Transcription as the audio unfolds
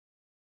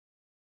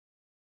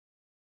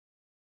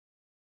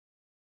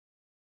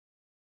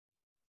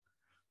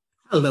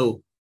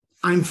Hello,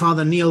 I'm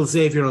Father Neil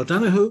Xavier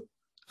O'Donoghue,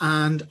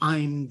 and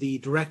I'm the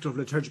Director of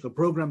Liturgical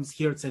Programs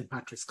here at St.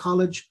 Patrick's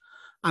College,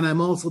 and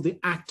I'm also the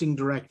Acting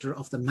Director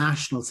of the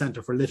National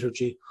Centre for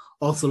Liturgy,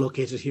 also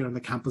located here on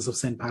the campus of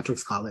St.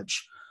 Patrick's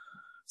College.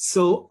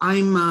 So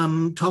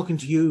I'm talking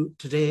to you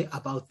today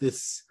about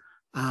this,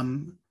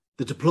 the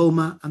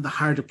diploma and the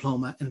higher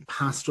diploma in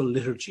Pastoral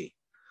Liturgy.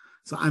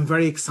 So I'm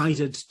very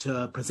excited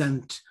to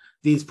present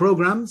these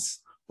programs,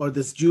 or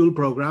this dual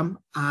program,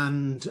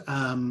 and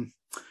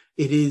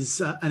it is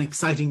an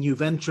exciting new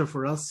venture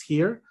for us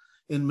here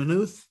in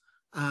Maynooth,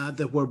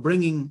 that we're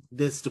bringing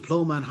this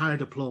diploma and higher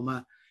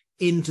diploma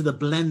into the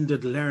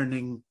blended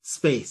learning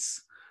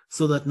space,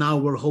 so that now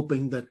we're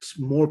hoping that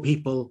more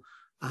people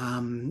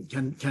can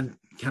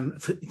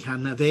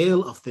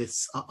avail of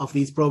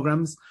these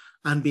programs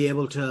and be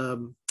able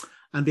to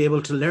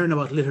learn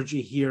about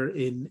liturgy here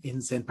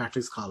in St.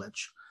 Patrick's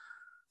College.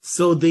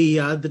 So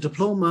the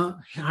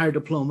diploma, higher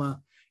diploma,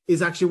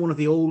 is actually one of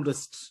the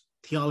oldest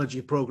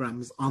theology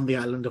programs on the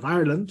island of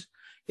Ireland.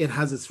 It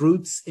has its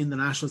roots in the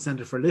National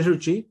Centre for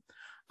Liturgy,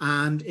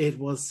 and it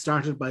was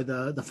started by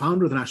the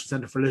founder of the National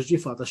Centre for Liturgy,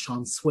 Father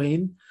Sean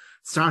Swain,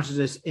 started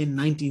it in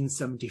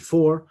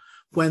 1974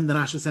 when the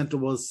National Centre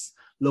was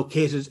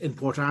located in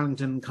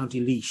Portarlington, County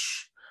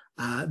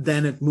Laois.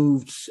 Then it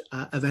moved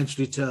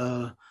eventually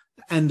to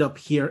end up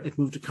here. It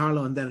moved to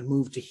Carlow, and then it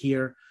moved to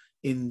here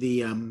in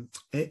the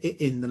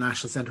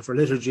National Centre for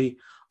Liturgy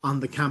on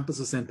the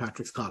campus of St.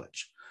 Patrick's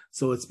College.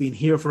 So it's been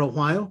here for a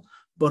while,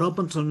 but up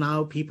until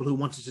now, people who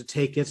wanted to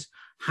take it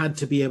had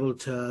to be able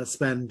to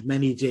spend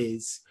many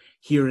days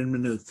here in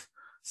Maynooth.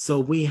 So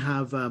we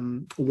have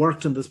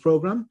worked on this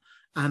program,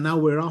 and now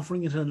we're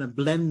offering it in a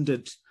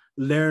blended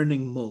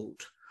learning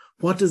mode.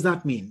 What does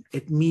that mean?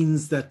 It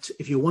means that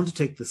if you want to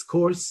take this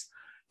course,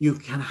 you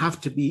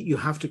have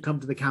to come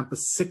to the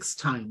campus 6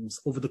 times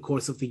over the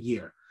course of the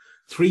year,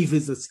 3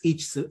 visits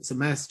each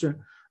semester,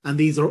 and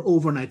these are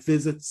overnight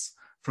visits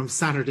from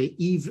Friday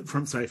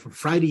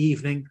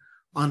evening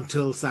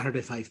until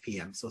Saturday 5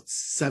 p.m. So it's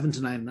 7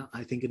 to 9,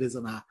 I think it is,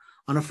 on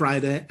a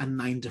Friday, and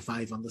 9 to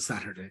 5 on the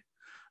Saturday.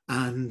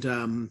 And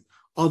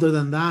other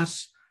than that,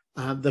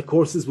 the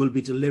courses will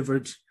be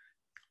delivered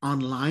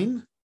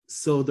online.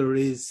 So there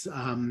is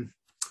some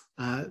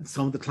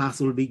of the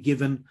classes will be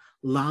given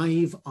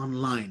live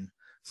online.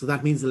 So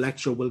that means the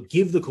lecturer will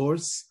give the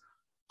course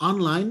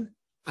online,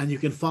 and you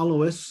can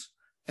follow it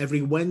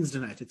every Wednesday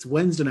night. It's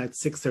Wednesday night,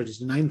 6:30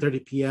 to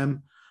 9:30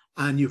 p.m.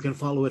 And you can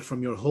follow it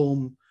from your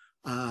home,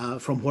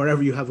 from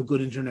wherever you have a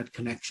good internet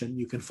connection.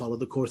 You can follow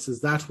the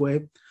courses that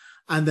way.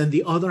 And then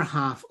the other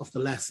half of the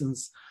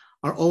lessons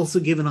are also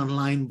given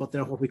online, but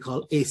they're what we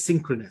call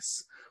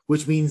asynchronous,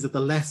 which means that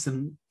the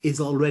lesson is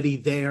already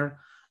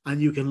there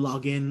and you can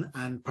log in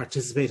and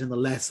participate in the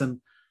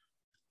lesson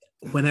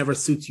whenever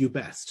suits you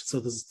best. So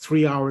there's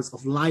 3 hours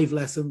of live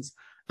lessons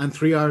and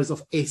 3 hours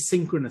of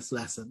asynchronous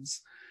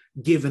lessons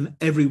given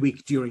every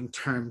week during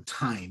term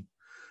time.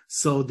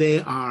 So they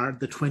are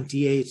the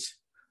 28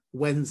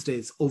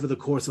 Wednesdays over the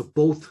course of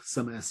both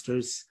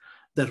semesters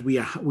that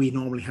we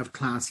normally have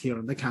class here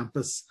on the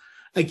campus.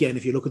 Again,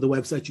 if you look at the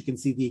website, you can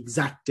see the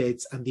exact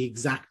dates and the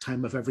exact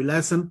time of every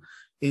lesson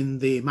in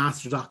the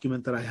master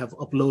document that I have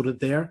uploaded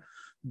there.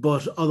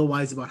 But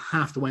otherwise, about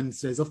half the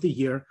Wednesdays of the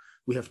year,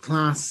 we have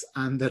class,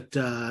 and that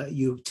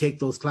you take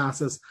those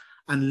classes,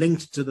 and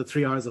linked to the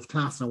 3 hours of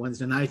class on a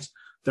Wednesday night,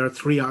 there are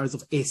 3 hours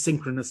of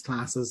asynchronous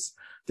classes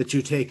that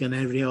you take in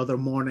every other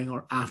morning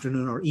or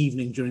afternoon or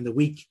evening during the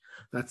week,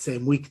 that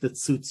same week that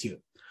suits you.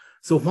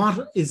 So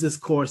what is this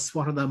course?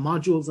 What are the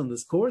modules in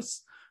this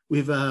course?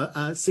 We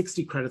have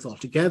 60 credits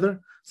altogether.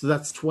 So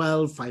that's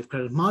 12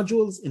 5-credit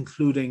modules,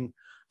 including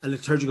a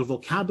liturgical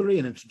vocabulary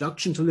and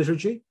introduction to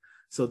liturgy.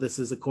 So this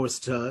is a course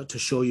to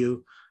show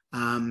you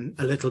a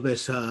little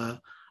bit,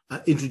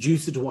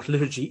 introduce you to what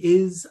liturgy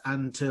is,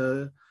 and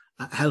to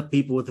help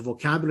people with the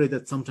vocabulary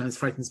that sometimes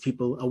frightens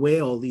people away,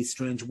 all these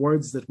strange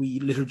words that we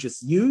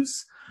liturgists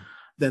use.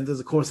 Then there's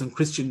a course on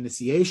Christian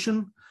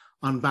initiation,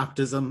 on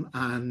baptism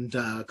and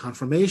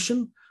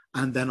confirmation,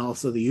 and then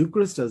also the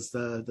Eucharist as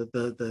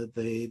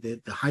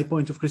the high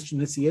point of Christian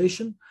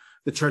initiation.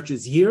 The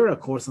Church's Year, a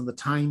course on the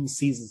times,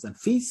 seasons, and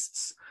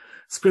feasts.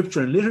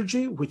 Scripture and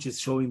Liturgy, which is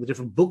showing the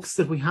different books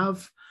that we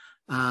have,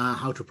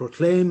 how to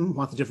proclaim,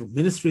 what the different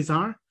ministries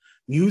are.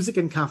 Music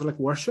and Catholic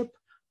worship,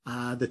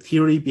 the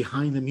theory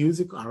behind the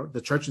music, or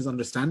the Church's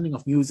understanding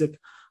of music,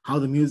 how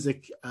the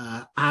music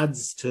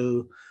adds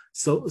to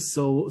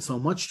so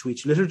much to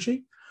each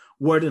liturgy.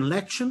 Word and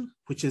Lection,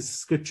 which is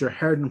Scripture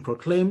heard and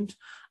proclaimed,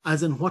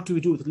 as in what do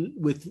we do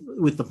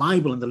with the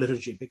Bible and the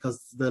liturgy,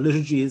 because the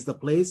liturgy is the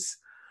place,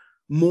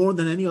 more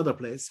than any other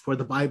place, where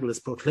the Bible is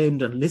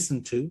proclaimed and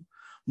listened to,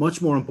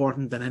 much more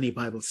important than any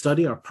Bible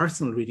study or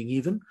personal reading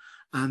even.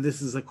 And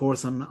this is a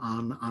course on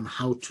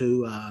how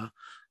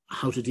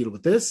to deal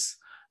with this.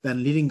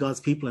 Then leading God's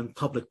people in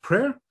public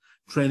prayer,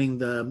 training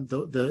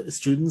the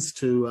students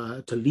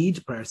to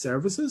lead prayer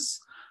services.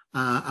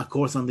 A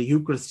course on the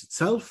Eucharist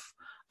itself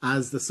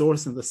as the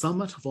source and the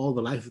summit of all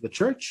the life of the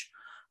Church.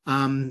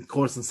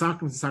 Course on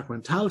sacraments and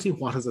sacramentality,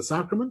 what is a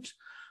sacrament?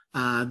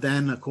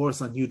 then a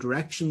course on new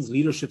directions,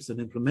 leaderships and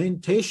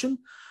implementation,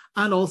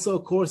 and also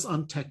a course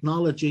on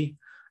technology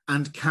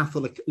and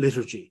Catholic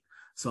liturgy.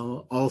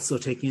 So also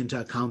taking into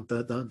account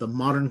the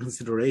modern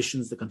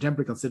considerations, the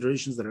contemporary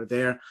considerations that are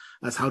there,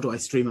 as how do I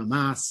stream a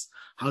Mass,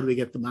 how do we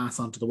get the Mass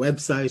onto the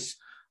website,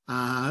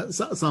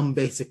 some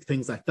basic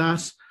things like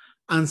that.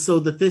 And so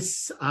that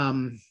this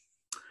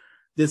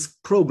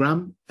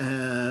program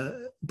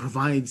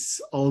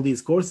provides all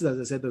these courses. As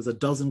I said, there's a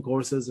dozen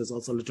courses. There's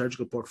also a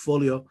liturgical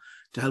portfolio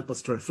to help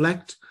us to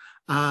reflect.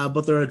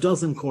 But there are a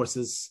dozen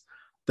courses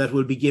that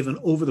will be given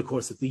over the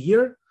course of the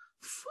year.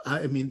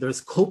 I mean, there's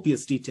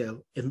copious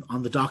detail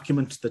on the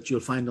document that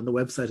you'll find on the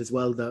website as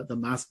well,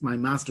 my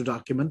master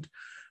document.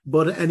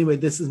 But anyway,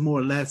 this is more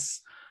or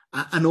less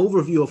an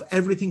overview of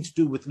everything to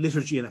do with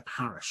liturgy in a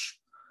parish.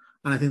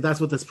 And I think that's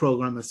what this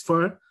program is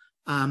for.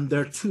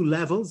 There are two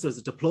levels. There's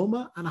a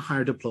diploma and a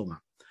higher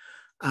diploma.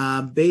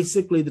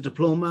 Basically, the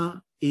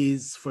diploma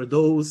is for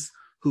those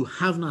who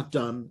have not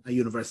done a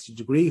university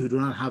degree, who do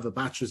not have a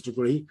bachelor's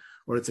degree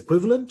or its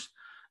equivalent.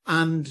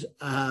 And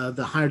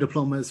the higher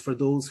diploma is for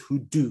those who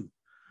do.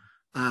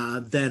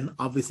 Then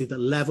obviously the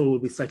level will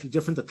be slightly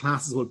different. The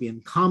classes will be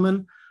in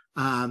common.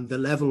 The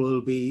level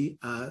will be,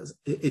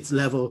 it's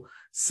level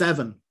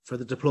 7 for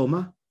the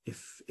diploma,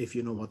 if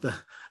you know what the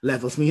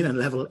levels mean, and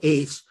level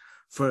 8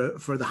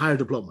 for the higher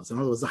diplomas. In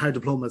other words, the higher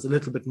diploma is a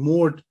little bit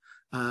more,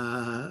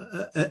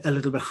 a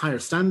little bit higher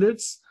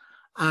standards.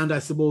 And I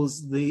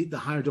suppose the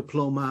higher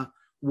diploma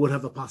would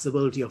have a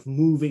possibility of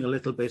moving a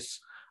little bit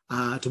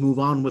to move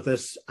on with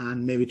it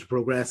and maybe to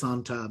progress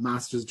on to a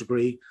master's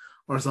degree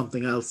or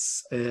something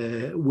else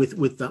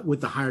with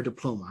the higher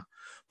diploma.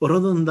 But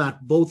other than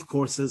that, both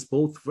courses,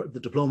 both for the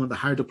diploma and the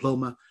higher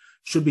diploma,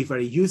 should be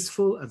very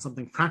useful and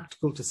something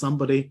practical to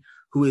somebody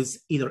who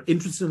is either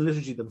interested in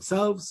liturgy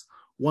themselves,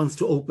 wants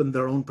to open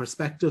their own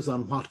perspectives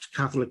on what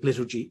Catholic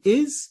liturgy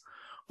is,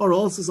 or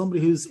also somebody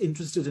who's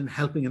interested in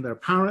helping in their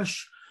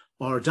parish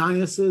or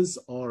diocese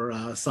or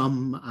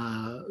some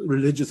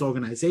religious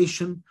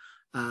organization,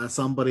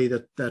 somebody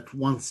that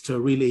wants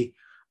to really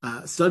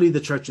study the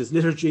church's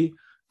liturgy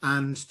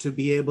and to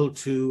be able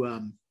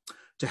to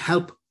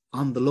help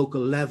on the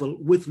local level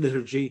with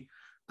liturgy.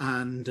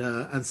 And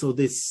so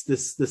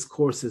this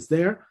course is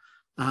there.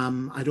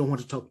 I don't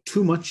want to talk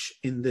too much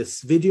in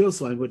this video,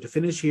 so I'm going to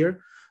finish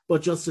here.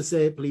 But just to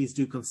say, please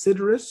do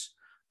consider it.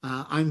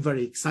 I'm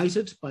very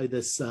excited by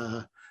this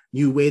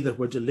new way that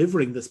we're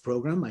delivering this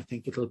program. I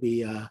think it'll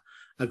be a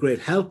great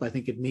help. I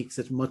think it makes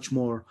it much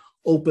more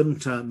open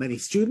to many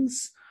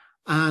students.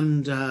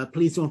 And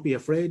please don't be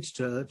afraid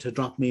to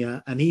drop me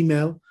an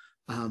email.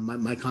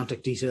 My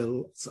contact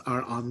details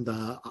are on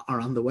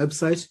the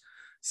website.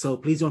 So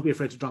please don't be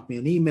afraid to drop me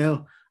an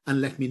email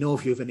and let me know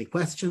if you have any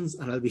questions,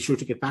 and I'll be sure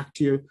to get back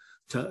to you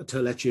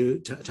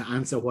to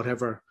answer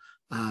whatever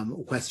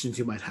questions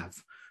you might have.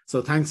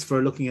 So thanks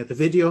for looking at the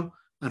video,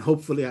 and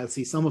hopefully I'll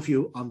see some of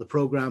you on the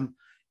program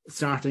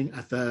starting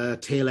at the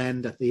tail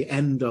end, at the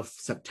end of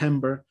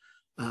September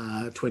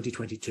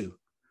 2022.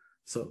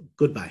 So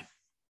goodbye.